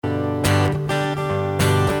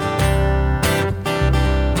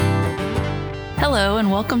Hello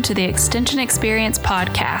and welcome to the Extension Experience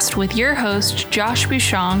podcast with your hosts Josh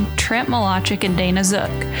Bouchon, Trent Malachik, and Dana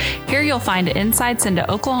Zook. Here you'll find insights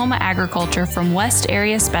into Oklahoma agriculture from West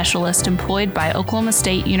Area specialists employed by Oklahoma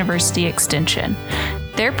State University Extension.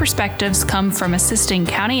 Their perspectives come from assisting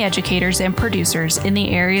county educators and producers in the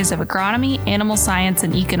areas of agronomy, animal science,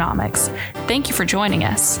 and economics. Thank you for joining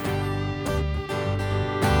us.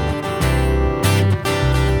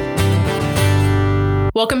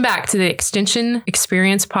 Welcome back to the Extension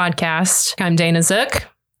Experience podcast. I'm Dana Zook.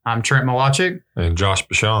 I'm Trent Malachik. And Josh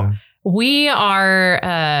Bouchon. We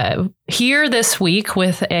are here this week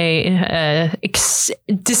with a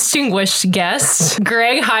distinguished guest.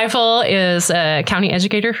 Greg Heifel is a county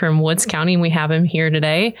educator from Woods County, and we have him here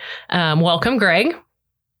today. Welcome, Greg.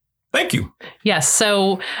 Thank you. Yes.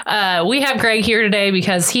 So we have Greg here today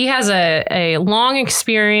because he has a long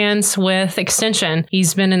experience with Extension.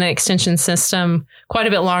 He's been in the Extension system quite a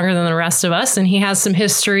bit longer than the rest of us, and he has some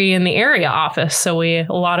history in the area office. So a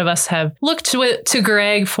lot of us have looked to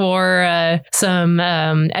Greg for some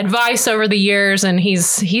advice over the years, and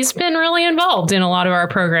he's been really involved in a lot of our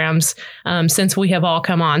programs since we have all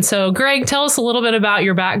come on. So Greg, tell us a little bit about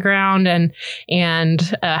your background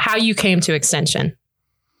and how you came to Extension.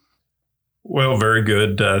 Well, very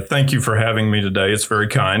good. Thank you for having me today. It's very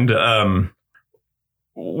kind.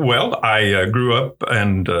 Well, I grew up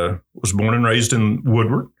and was born and raised in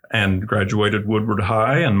Woodward and graduated Woodward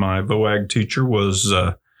High. And my VOAG teacher was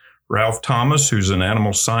Ralph Thomas, who's an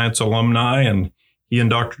animal science alumni. And he and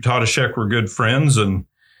Dr. Tadashek were good friends. And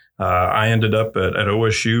I ended up at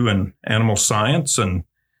OSU in animal science and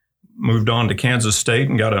moved on to Kansas State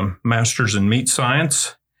and got a master's in meat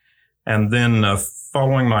science. And then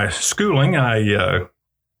following my schooling, I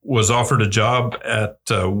was offered a job at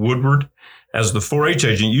Woodward as the 4-H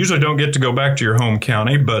agent. You usually don't get to go back to your home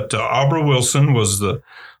county, but Aubrey Wilson was the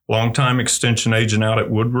longtime extension agent out at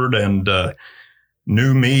Woodward and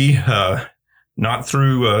knew me, not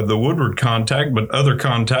through the Woodward contact, but other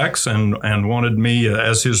contacts, and wanted me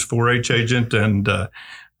as his 4-H agent, and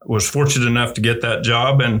was fortunate enough to get that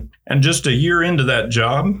job. And just a year into that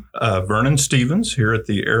job, Vernon Stevens here at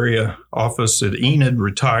the area office at Enid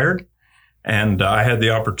retired. And I had the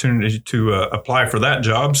opportunity to apply for that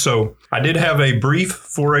job. So I did have a brief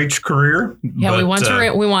 4-H career. Yeah, but,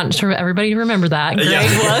 we want everybody to remember that. Greg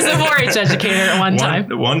was a 4-H educator at one time.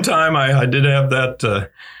 One time I did have that.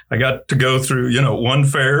 I got to go through, one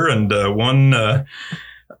fair and one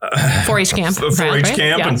 4-H camp. 4-H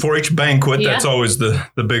camp yeah. And 4-H banquet. That's always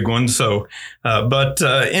the big one. So,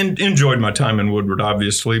 enjoyed my time in Woodward,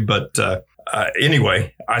 obviously. But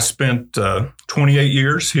anyway, I spent 28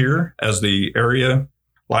 years here as the area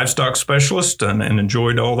livestock specialist and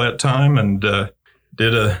enjoyed all that time and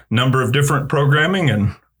did a number of different programming,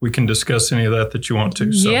 and we can discuss any of that you want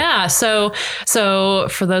to. So. Yeah. So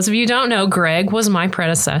for those of you who don't know, Greg was my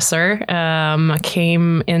predecessor. I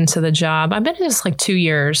came into the job. I've been in this like 2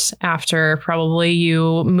 years after probably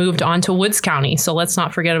you moved on to Woods County. So let's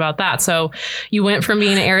not forget about that. So you went from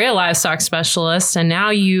being an area livestock specialist and now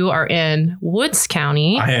you are in Woods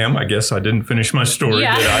County. I am. I guess I didn't finish my story.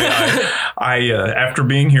 Yeah. I after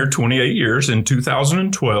being here 28 years in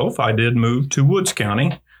 2012, I did move to Woods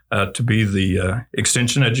County. To be the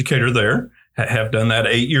extension educator there. Have done that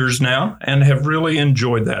 8 years now and have really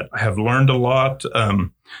enjoyed that. I have learned a lot.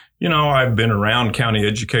 I've been around county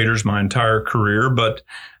educators my entire career, but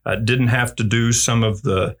didn't have to do some of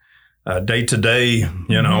the day-to-day,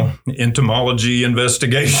 entomology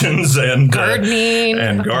investigations and gardening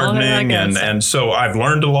and so I've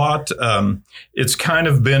learned a lot. It's kind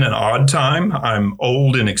of been an odd time. I'm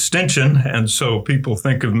old in extension, and so people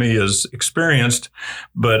think of me as experienced,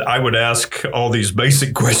 but I would ask all these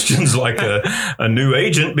basic questions like a new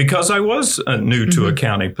agent because I was new to a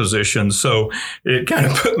county position. So it kind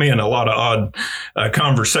of put me in a lot of odd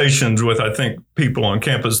conversations with, I think, people on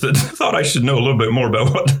campus that thought I should know a little bit more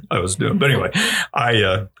about what I was doing. But anyway,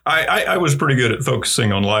 I was pretty good at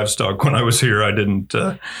focusing on livestock when I was here. I didn't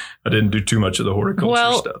do too much of the horticulture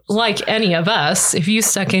stuff. Well, like any of us, if you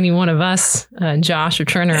stuck any one of us, Josh or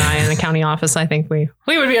Trent or I in the county office, I think we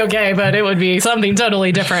would be okay, but it would be something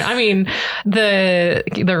totally different. I mean, the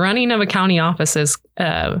running of a county office is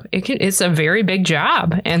it's a very big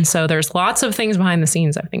job, and so there's lots of things behind the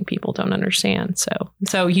scenes I think people don't understand.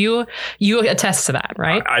 So you attest to that,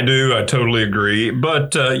 right? I do. I totally agree.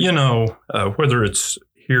 But whether it's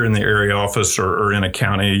here in the area office or in a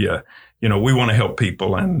county, we want to help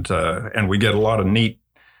people, and we get a lot of neat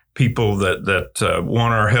people that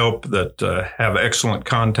want our help, that have excellent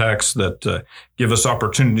contacts, that give us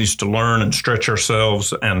opportunities to learn and stretch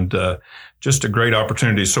ourselves, and just a great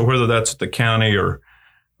opportunity. So whether that's at the county or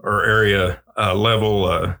or area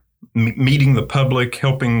level, meeting the public,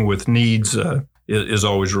 helping with needs is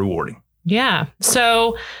always rewarding. Yeah.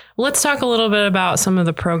 So let's talk a little bit about some of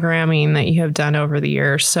the programming that you have done over the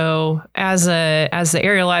years. So as the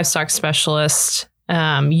area livestock specialist,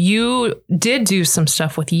 you did do some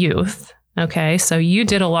stuff with youth. Okay. So you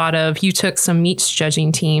took some meats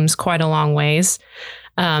judging teams quite a long ways.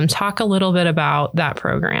 Talk a little bit about that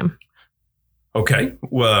program. Okay.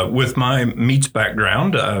 Well, with my meats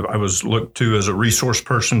background, I was looked to as a resource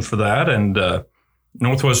person for that. And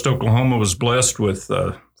Northwest Oklahoma was blessed with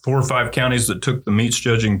 4 or 5 counties that took the meats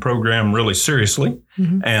judging program really seriously,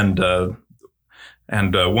 and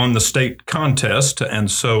won the state contest. And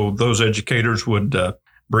so those educators would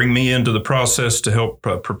bring me into the process to help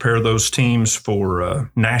prepare those teams for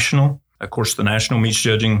national. Of course, the National Meats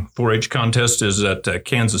Judging 4-H contest is at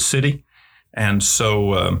Kansas City. And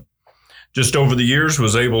so just over the years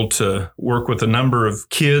was able to work with a number of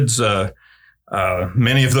kids.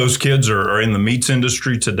 Many of those kids are in the meats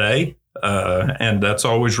industry today, and that's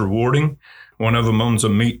always rewarding. One of them owns a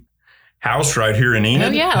meat house right here in Enid.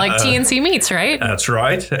 Oh, yeah, like TNC Meats, right? That's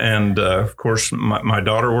right. And, of course, my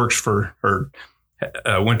daughter went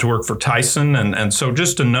to work for Tyson. And so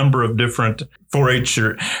just a number of different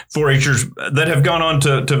 4-Hers that have gone on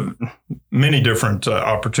to many different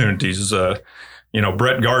opportunities.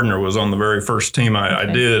 Brett Gardner was on the very first team I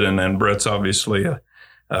did, and Brett's obviously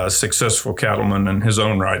a successful cattleman in his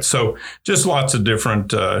own right. So just lots of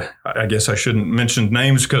different, I guess I shouldn't mention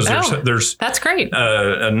names because there's that's great.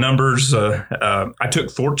 Numbers. I took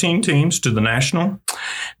 14 teams to the national,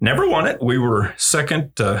 never won it. We were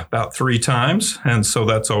second about 3 times. And so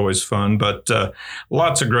that's always fun, but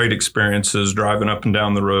lots of great experiences driving up and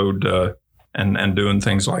down the road and doing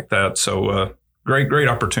things like that. So great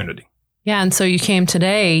opportunity. Yeah. And so you came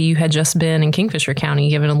today, you had just been in Kingfisher County,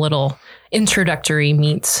 given a little introductory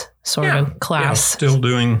meats sort of class.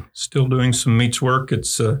 Yeah, still doing some meats work.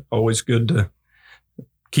 It's always good to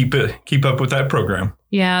keep up with that program.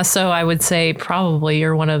 Yeah. So I would say probably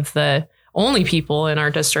you're one of the only people in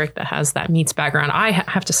our district that has that meats background. I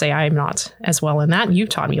have to say I'm not as well in that. You've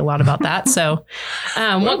taught me a lot about that. So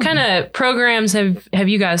what kind of programs have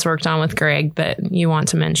you guys worked on with Greg that you want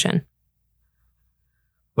to mention?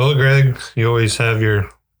 Well, Greg, you always have your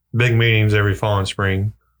big meetings every fall and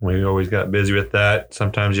spring. We always got busy with that.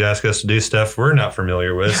 Sometimes you ask us to do stuff we're not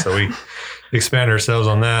familiar with, so we expand ourselves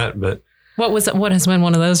on that. But what has been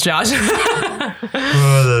one of those, Josh?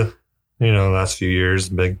 Well, last few years,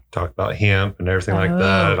 big talk about hemp and everything like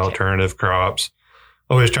that, okay. Alternative crops.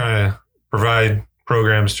 Always trying to provide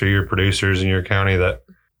programs to your producers in your county that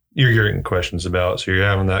you're getting questions about. So you're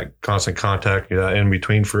having that constant contact, you're that in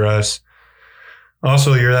between for us.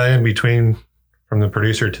 Also, you're that in between from the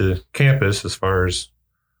producer to campus as far as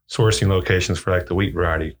sourcing locations for like the wheat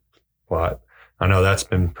variety plot. I know that's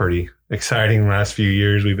been pretty exciting the last few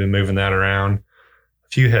years. We've been moving that around. A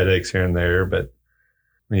few headaches here and there, but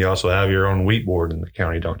you also have your own wheat board in the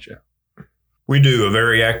county, don't you? We do, a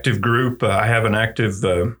very active group. I have an active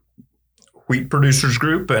wheat producers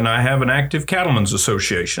group, and I have an active cattlemen's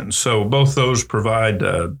association. So both those provide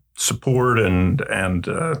support and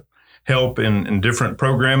help in different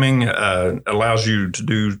programming, allows you to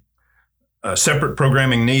do separate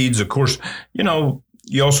programming needs. Of course,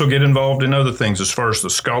 you also get involved in other things as far as the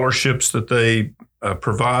scholarships that they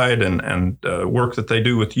provide and work that they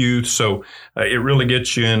do with youth. So it really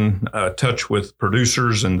gets you in touch with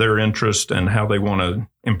producers and their interest and how they want to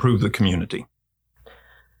improve the community.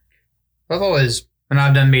 When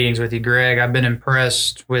I've done meetings with you, Greg, I've been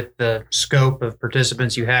impressed with the scope of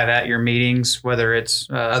participants you have at your meetings, whether it's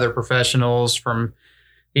other professionals from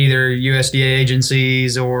either USDA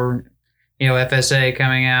agencies or, FSA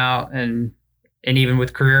coming out and even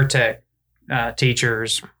with career tech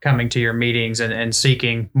teachers coming to your meetings and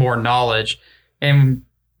seeking more knowledge. And,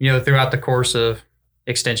 throughout the course of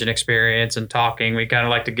extension experience and talking, we kind of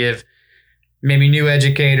like to give maybe new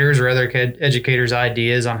educators or other educators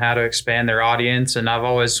ideas on how to expand their audience. And I've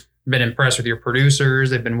always been impressed with your producers.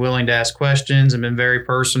 They've been willing to ask questions and been very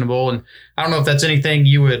personable. And I don't know if that's anything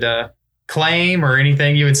you would claim or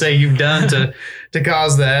anything you would say you've done to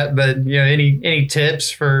cause that, but any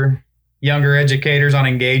tips for younger educators on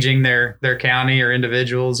engaging their county or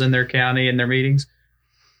individuals in their county in their meetings?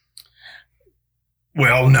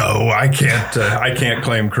 Well, no, I can't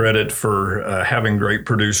claim credit for having great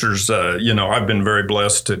producers. I've been very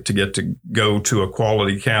blessed to get to go to a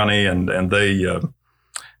quality county, and they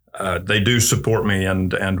do support me,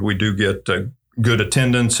 and we do get good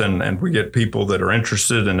attendance, and we get people that are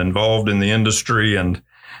interested and involved in the industry, and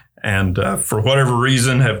for whatever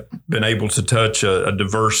reason have been able to touch a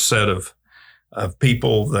diverse set of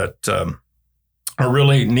people that are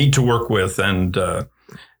really neat to work with, and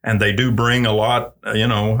they do bring a lot.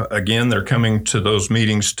 Again, they're coming to those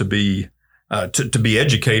meetings to be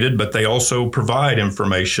educated, but they also provide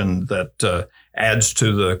information that adds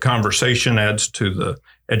to the conversation, adds to the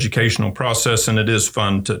educational process, and it is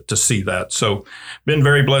fun to see that. So, been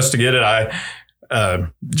very blessed to get it. I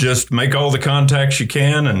just make all the contacts you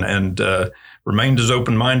can, and remain as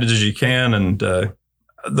open-minded as you can, and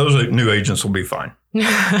those new agents will be fine.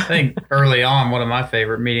 I think early on, one of my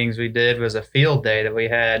favorite meetings we did was a field day that we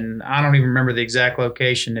had, and I don't even remember the exact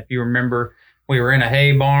location. If you remember, we were in a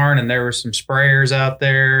hay barn, and there were some sprayers out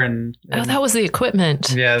there, and that was the equipment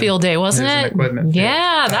field day, wasn't it? Equipment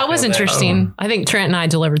yeah, that was interesting. I think Trent and I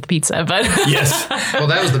delivered the pizza, but yes, well,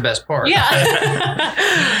 that was the best part. Yeah,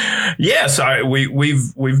 yes,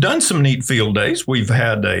 we've done some neat field days. We've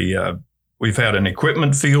had an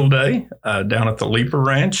equipment field day down at the Leaper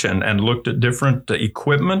Ranch, and looked at different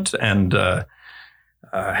equipment, and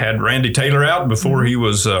had Randy Taylor out before he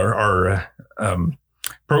was our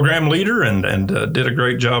program leader, and did a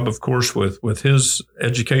great job, of course, with his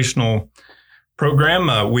educational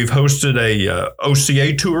program. We've hosted a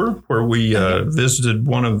OCA tour where we visited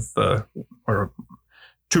one of or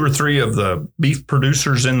two or three of the beef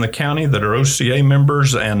producers in the county that are OCA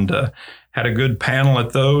members, and had a good panel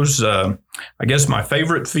at those. I guess my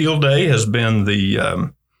favorite field day has been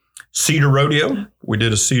the Cedar Rodeo. We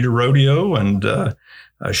did a Cedar Rodeo, and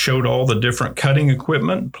showed all the different cutting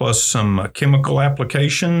equipment, plus some chemical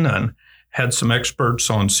application, and had some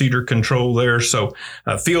experts on cedar control there. So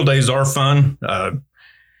field days are fun.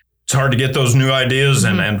 It's hard to get those new ideas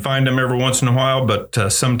and find them every once in a while,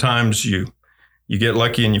 but sometimes you get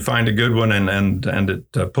lucky and you find a good one, and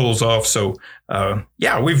it pulls off. So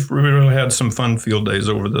we've really had some fun field days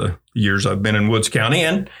over the years I've been in Woods County,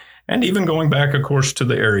 and even going back, of course, to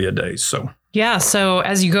the area days. So. Yeah. So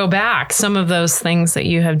as you go back, some of those things that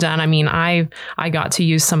you have done, I mean, I got to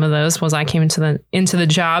use some of those as I came into the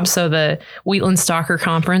job. So the Wheatland Stalker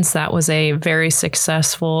Conference, that was a very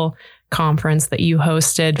successful conference that you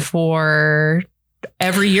hosted for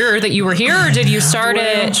every year that you were here, or did you start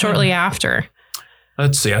it shortly after?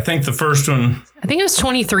 Let's see. I think the first one, I think it was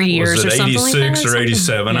 23 years or something like that. 86 or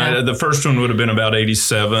 87. Yeah. The first one would have been about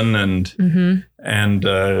 87.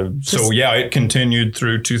 So it continued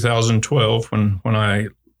through 2012 when I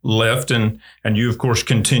left, and you, of course,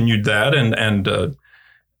 continued that and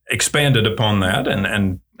expanded upon that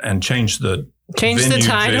and changed the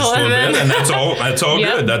title of it. And that's all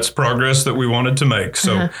Yep. good. That's progress that we wanted to make.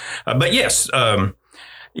 So, but yes,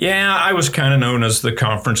 I was kind of known as the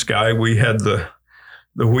conference guy. We had the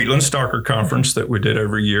Wheatland Stalker Conference that we did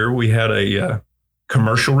every year. We had a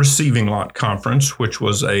commercial receiving lot conference, which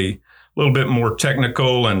was a little bit more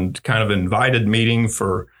technical and kind of invited meeting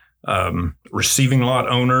for receiving lot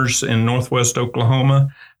owners in Northwest Oklahoma.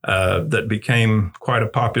 That became quite a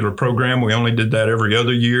popular program. We only did that every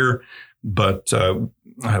other year, but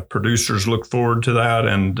producers look forward to that,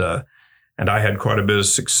 and I had quite a bit of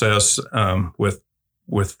success with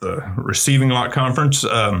the receiving lot conference.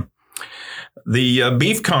 The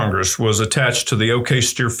Beef Congress was attached to the OK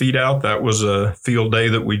Steer Feed Out. That was a field day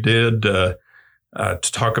that we did to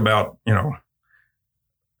talk about,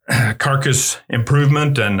 carcass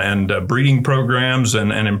improvement and breeding programs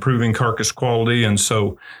and improving carcass quality. And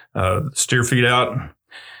so Steer Feed Out.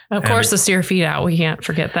 Of course, the Steer Feed Out. We can't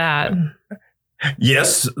forget that.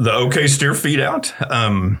 Yes, the OK Steer Feed Out.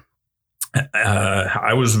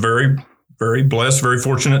 I was very blessed, very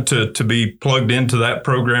fortunate to be plugged into that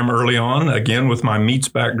program early on. Again, with my meats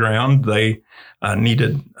background, they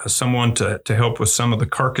needed someone to help with some of the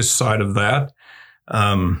carcass side of that.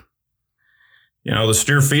 The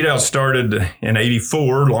Steer Feed Out started in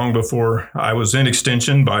 '84, long before I was in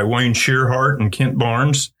Extension, by Wayne Shearhart and Kent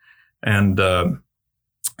Barnes, and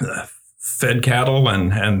fed cattle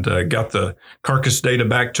and got the carcass data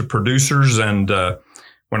back to producers. And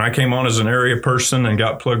when I came on as an area person and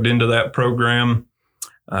got plugged into that program,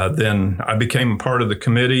 then I became a part of the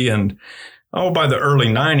committee. And by the early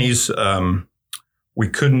 90s, we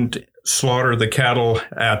couldn't slaughter the cattle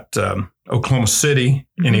at Oklahoma City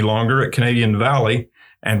any longer, at Canadian Valley,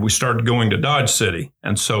 and we started going to Dodge City.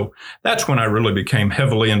 And so that's when I really became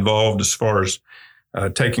heavily involved as far as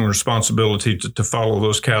taking responsibility to follow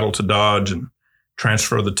those cattle to Dodge and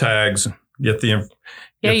transfer the tags and get the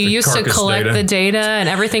you used to collect the data and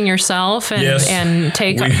everything yourself and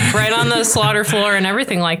take right on the slaughter floor and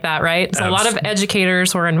everything like that, right? So a lot of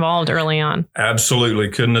educators were involved early on.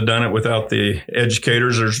 Absolutely. Couldn't have done it without the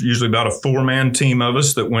educators. There's usually about a 4-man team of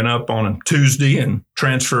us that went up on a Tuesday and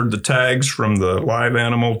transferred the tags from the live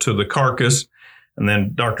animal to the carcass. And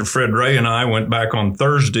then Dr. Fred Ray and I went back on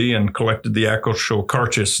Thursday and collected the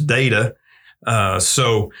Achochocarchus data.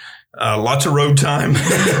 So lots of road time,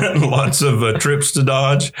 lots of trips to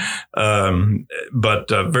Dodge, but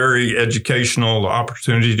very educational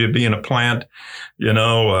opportunity to be in a plant.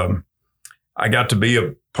 I got to be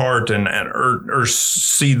a part and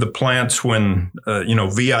see the plants when,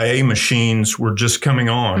 VIA machines were just coming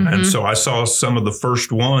on. Mm-hmm. And so I saw some of the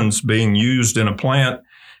first ones being used in a plant.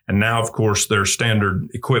 And now, of course, they're standard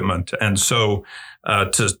equipment. And so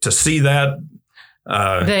to see that,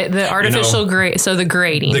 the artificial so the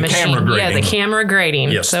grading the machine. Camera grading. Yeah, the camera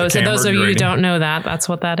grading. Yes, so those of you who don't know that, that's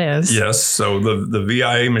what that is. Yes. So the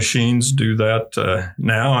VIA machines do that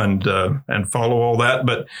now and follow all that.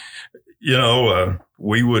 But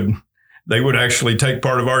they would actually take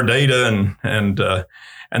part of our data and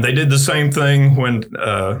they did the same thing when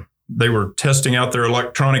they were testing out their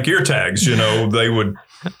electronic ear tags. They would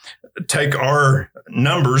take our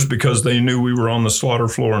numbers because they knew we were on the slaughter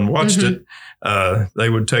floor and watched it. They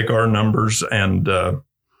would take our numbers and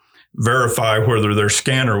verify whether their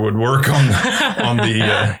scanner would work on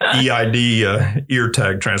the EID ear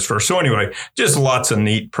tag transfer. So anyway, just lots of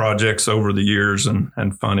neat projects over the years and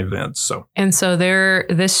fun events. And so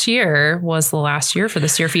this year was the last year for the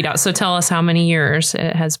steer feed out. So tell us how many years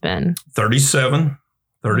it has been. 37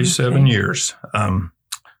 years.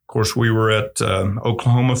 Of course, we were at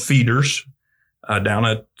Oklahoma Feeders down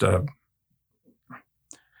at,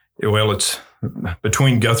 it's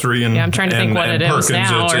between Guthrie and I'm trying to think what it Perkins. Is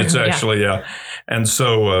now. It's actually, yeah. And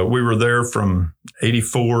so we were there from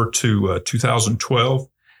 84 to 2012.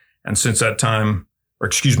 And since that time,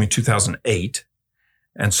 2008.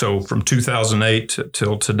 And so from 2008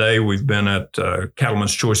 till today, we've been at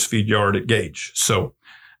Cattleman's Choice Feed Yard at Gage. So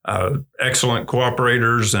excellent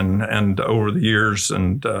cooperators and over the years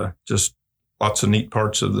and just lots of neat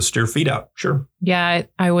parts of the steer feed out. Sure. Yeah,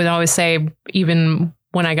 I would always say even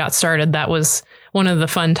when I got started, that was one of the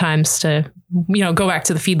fun times to, go back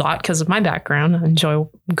to the feedlot because of my background. I enjoy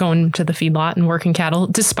going to the feedlot and working cattle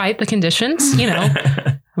despite the conditions,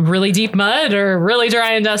 really deep mud or really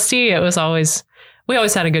dry and dusty. We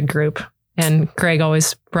always had a good group, and Greg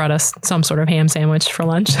always brought us some sort of ham sandwich for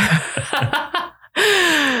lunch.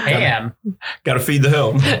 Ham. Got to feed the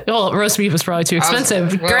hill. Well, roast beef was probably too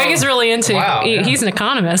expensive. Greg is really into, he's an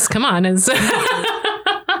economist. Come on. I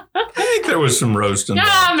think there was some roast in there.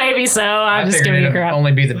 Maybe so. I'm just giving you crap.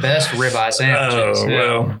 Only be the best ribeye sandwiches.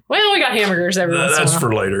 Oh, well, we got hamburgers every once in a while. That's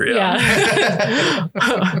for later.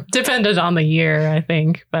 Yeah. Depended on the year, I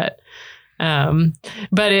think. But I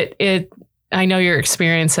know your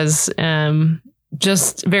experience has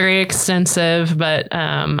just very extensive, but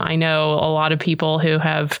I know a lot of people who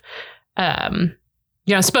have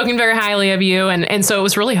spoken very highly of you. And so it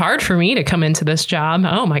was really hard for me to come into this job.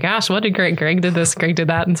 Oh my gosh, what did Greg did this, Greg did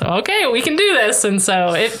that. And so, okay, we can do this. And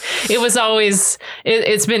so it was always,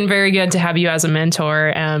 it's been very good to have you as a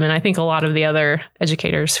mentor. And I think a lot of the other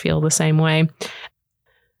educators feel the same way.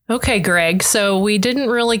 Okay, Greg. So we didn't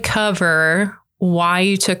really cover why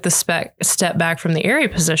you took the step back from the area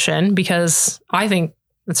position, because I think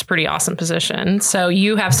it's a pretty awesome position. So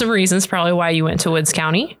you have some reasons probably why you went to Woods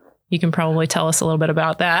County. You can probably tell us a little bit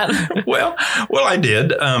about that. Well, I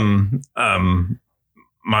did.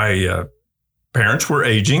 My parents were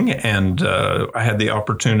aging, and I had the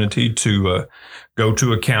opportunity to go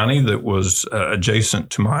to a county that was adjacent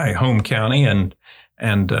to my home county and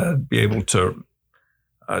be able to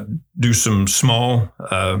do some small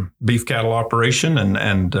beef cattle operation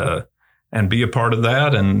and be a part of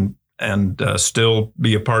that and still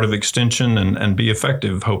be a part of Extension and be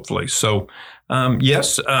effective, hopefully. So,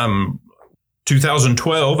 yes,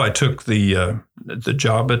 2012, I took the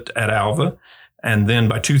job at Alva. And then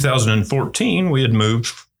by 2014, we had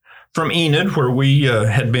moved from Enid, where we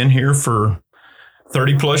had been here for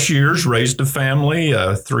 30 plus years, raised a family,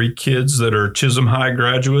 3 kids that are Chisholm High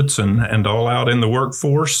graduates and all out in the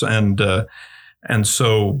workforce. And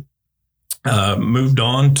so moved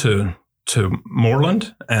on to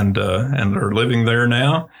Moreland and are living there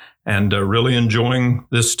now and really enjoying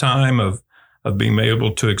this time of being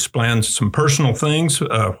able to explain some personal things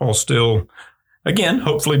while still, again,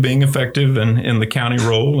 hopefully being effective in the county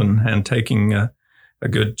role and taking a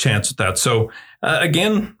good chance at that. So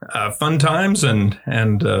again, fun times and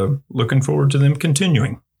looking forward to them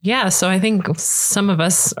continuing. Yeah, so I think some of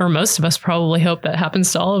us, or most of us, probably hope that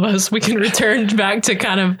happens to all of us. We can return back to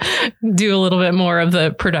kind of do a little bit more of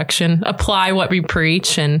the production, apply what we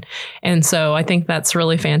preach. And so I think that's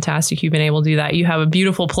really fantastic. You've been able to do that. You have a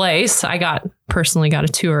beautiful place. I personally got a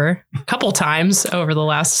tour a couple times over the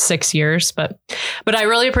last 6 years, but I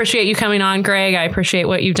really appreciate you coming on, Greg. I appreciate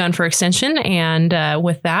what you've done for Extension. And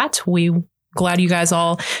with that, glad you guys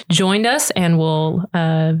all joined us, and we'll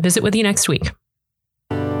visit with you next week.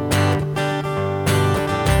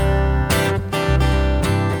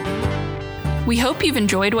 We hope you've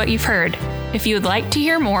enjoyed what you've heard. If you would like to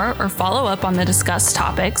hear more or follow up on the discussed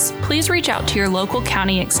topics, please reach out to your local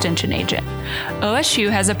county extension agent. OSU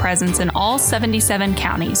has a presence in all 77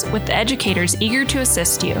 counties, with educators eager to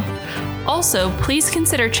assist you. Also, please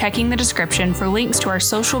consider checking the description for links to our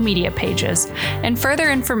social media pages and further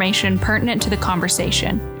information pertinent to the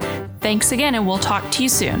conversation. Thanks again, and we'll talk to you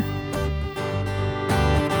soon.